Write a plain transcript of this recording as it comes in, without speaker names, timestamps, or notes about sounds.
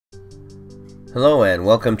Hello and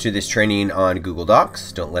welcome to this training on Google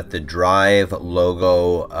Docs. Don't let the Drive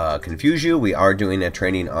logo confuse you. We are doing a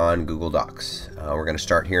training on Google Docs. We're going to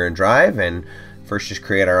start here in Drive and first just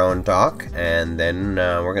create our own doc, and then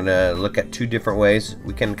we're going to look at two different ways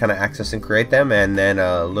we can kind of access and create them, and then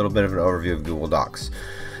a little bit of an overview of Google Docs.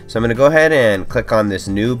 So I'm going to go ahead and click on this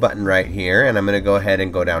new button right here, and I'm going to go ahead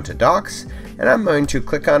and go down to Docs, and I'm going to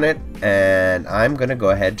click on it, and I'm going to go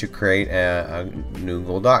ahead to create a new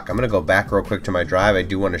Google Doc. I'm going to go back real quick to my Drive. I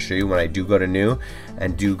do want to show you when I do go to New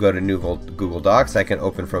and do go to New Google Docs, I can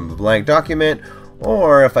open from a blank document,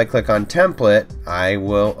 or if I click on Template, I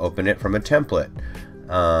will open it from a template.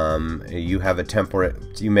 You have a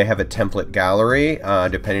template. You may have a template gallery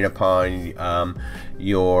depending upon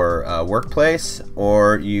your workplace,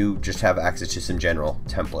 or you just have access to some general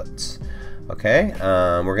templates. Okay,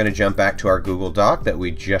 we're going to jump back to our Google Doc that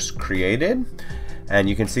we just created, and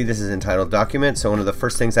you can see this is entitled Document. So one of the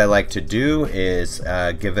first things I like to do is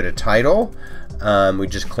give it a title. We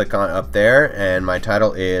just click on up there, and my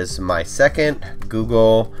title is my second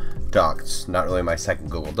Google Docs. Not really my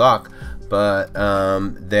second Google Doc, but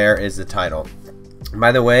there is the title.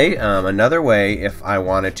 By the way, another way, if I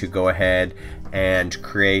wanted to go ahead and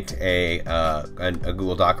create a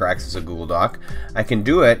Google Doc or access a Google Doc, I can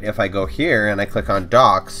do it if I go here and I click on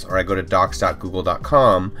Docs, or I go to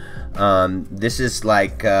docs.google.com. This is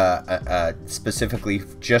like specifically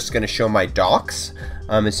just going to show my docs,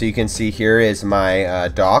 and so you can see here is my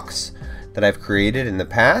docs that I've created in the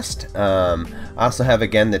past. I also have,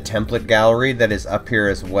 again, the template gallery that is up here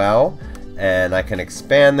as well, and I can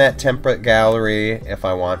expand that template gallery if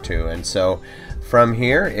I want to. And so from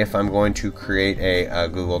here, if I'm going to create a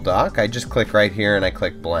Google Doc, I just click right here and I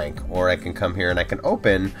click blank, or I can come here and I can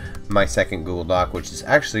open my second Google Doc, which is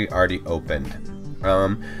actually already opened.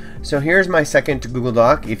 So here's my second Google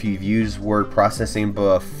Doc. If you've used word processing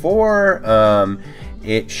before,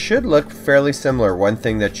 it should look fairly similar. One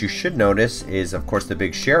thing that you should notice is, of course, the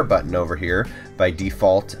big share button over here. By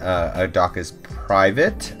default, a doc is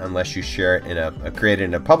private unless you share it in create it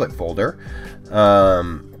in a public folder.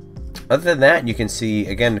 Other than that, you can see,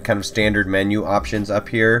 again, kind of standard menu options up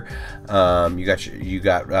here. You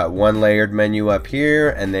got one layered menu up here,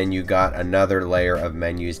 and then you got another layer of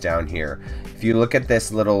menus down here. If you look at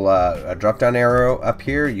this little drop-down arrow up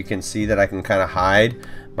here, you can see that I can kind of hide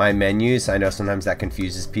my menus. I know sometimes that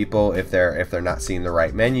confuses people if they're not seeing the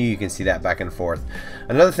right menu. You can see that back and forth.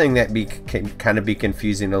 Another thing that can kind of be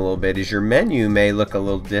confusing a little bit is your menu may look a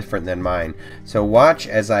little different than mine. So watch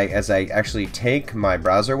as I actually take my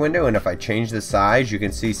browser window, and if I change the size, you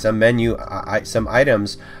can see some some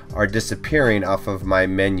items are disappearing off of my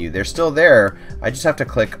menu. They're still there. I just have to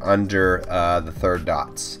click under the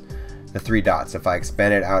three dots. If I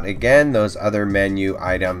expand it out again, those other menu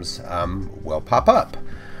items will pop up.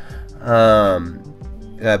 In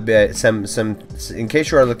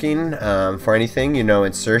case you are looking for anything,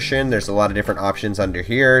 insertion, there's a lot of different options under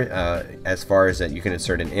here. As far as that, you can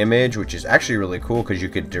insert an image, which is actually really cool because you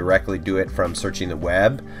could directly do it from searching the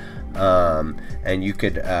web, and you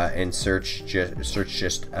could search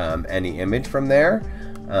just any image from there,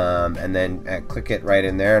 and then click it right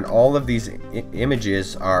in there, and all of these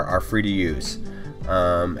images are free to use.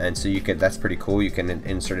 And so that's pretty cool. You can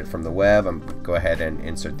insert it from the web. Go ahead and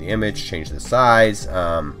insert the image, change the size.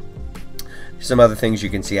 Some other things you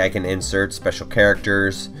can see, I can insert special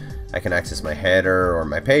characters. I can access my header or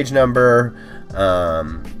my page number,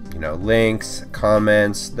 links,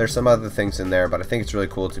 comments. There's some other things in there, but I think it's really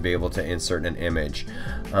cool to be able to insert an image.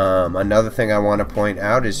 Another thing I want to point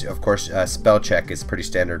out is, of course, spell check is a pretty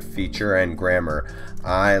standard feature, and grammar.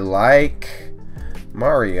 I like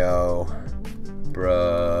Mario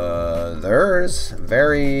Brothers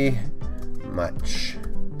very much,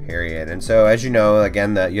 period. And so, as you know,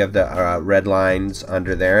 again, you have the red lines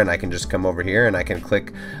under there, and I can just come over here and I can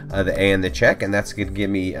click the A in the check, and that's going to give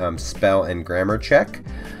me spell and grammar check,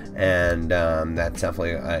 and that's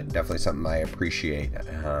definitely something I appreciate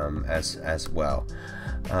as well.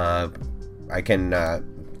 I can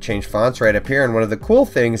change fonts right up here, and one of the cool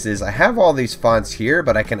things is I have all these fonts here,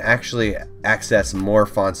 but I can actually access more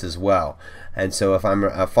fonts as well. And so if I'm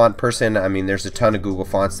a font person, I mean, there's a ton of Google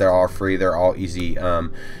fonts. They're all free. They're all easy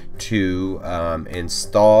to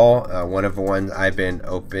install. One of the ones I've been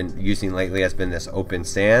using lately has been this Open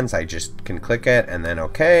Sans. I just can click it and then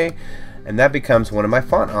OK, and that becomes one of my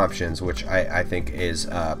font options, which I think is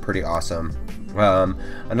pretty awesome.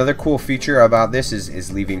 Another cool feature about this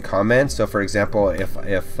is leaving comments. So for example,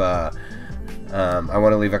 if I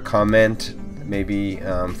want to leave a comment, maybe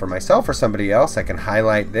for myself or somebody else, I can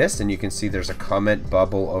highlight this, and you can see there's a comment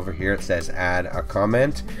bubble over here. It says add a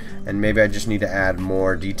comment, and maybe I just need to add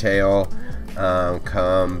more detail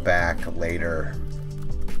come back later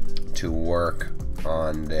to work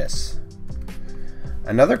on this.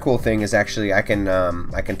 Another cool thing is actually I can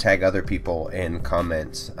tag other people in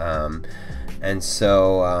comments. And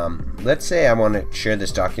so let's say I want to share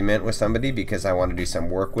this document with somebody because I want to do some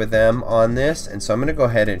work with them on this. And so I'm going to go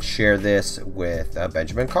ahead and share this with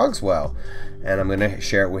Benjamin Cogswell. And I'm going to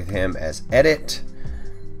share it with him as edit.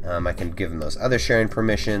 I can give him those other sharing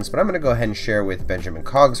permissions, but I'm going to go ahead and share with Benjamin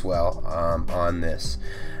Cogswell on this.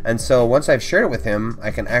 And so once I've shared it with him, I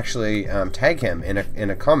can actually tag him in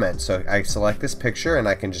a comment. So I select this picture and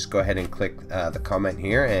I can just go ahead and click the comment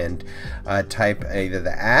here and type either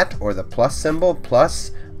the @ or the plus symbol,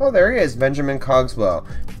 plus, oh, there he is, Benjamin Cogswell.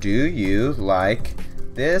 Do you like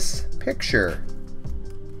this picture?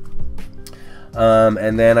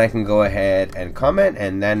 And then I can go ahead and comment,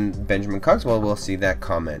 and then Benjamin Cogswell will see that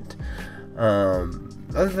comment.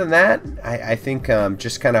 Other than that, I think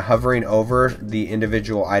just kind of hovering over the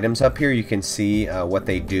individual items up here, you can see what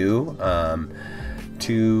they do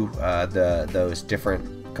to those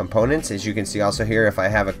different components. As you can see also here, if I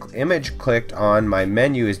have an image clicked on, my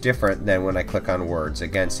menu is different than when I click on words.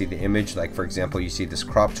 Again, see the image, like for example, you see this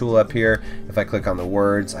crop tool up here. If I click on the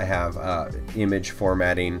words, I have image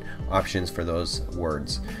formatting options for those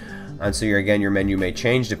words. And so your menu may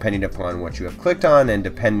change depending upon what you have clicked on and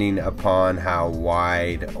depending upon how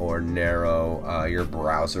wide or narrow your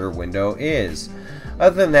browser window is.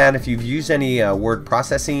 Other than that, if you've used any word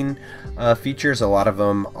processing features, a lot of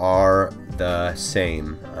them are the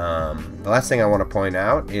same. The last thing I want to point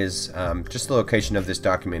out is just the location of this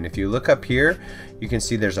document. If you look up here, you can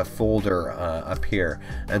see there's a folder up here.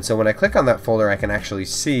 And so when I click on that folder, I can actually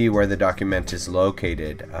see where the document is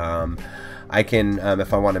located. I can,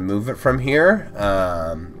 if I want to move it from here,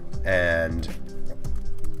 and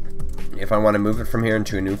if I want to move it from here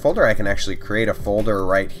into a new folder, I can actually create a folder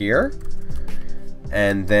right here.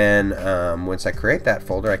 And then once I create that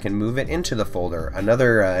folder, I can move it into the folder. And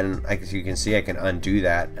as you can see, I can undo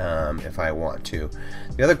that if I want to.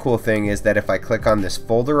 The other cool thing is that if I click on this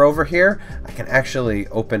folder over here, I can actually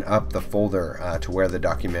open up the folder to where the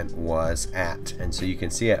document was at. And so you can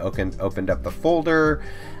see I opened up the folder,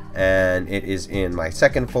 and it is in my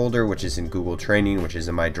second folder, which is in Google Training, which is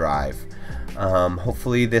in my drive.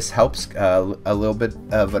 Hopefully this helps a little bit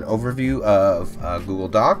of an overview of Google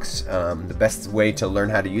Docs. The best way to learn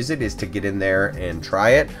how to use it is to get in there and try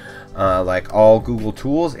it. Like all Google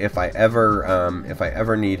tools, if I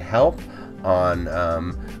ever need help on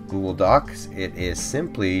Google Docs, it is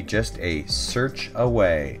simply just a search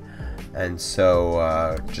away. And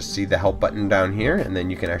so just see the help button down here, and then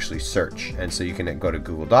you can actually search. And so you can go to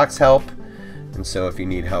Google Docs help. And so if you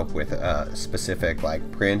need help with specific, like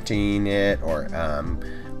printing it or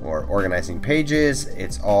organizing pages,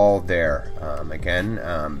 it's all there. Again,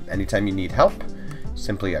 anytime you need help,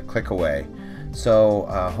 simply a click away. So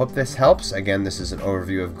hope this helps. Again, this is an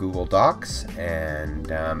overview of Google Docs,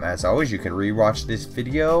 and as always, you can rewatch this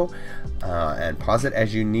video and pause it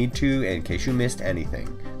as you need to in case you missed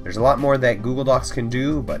anything. There's a lot more that Google Docs can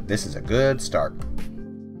do, but this is a good start.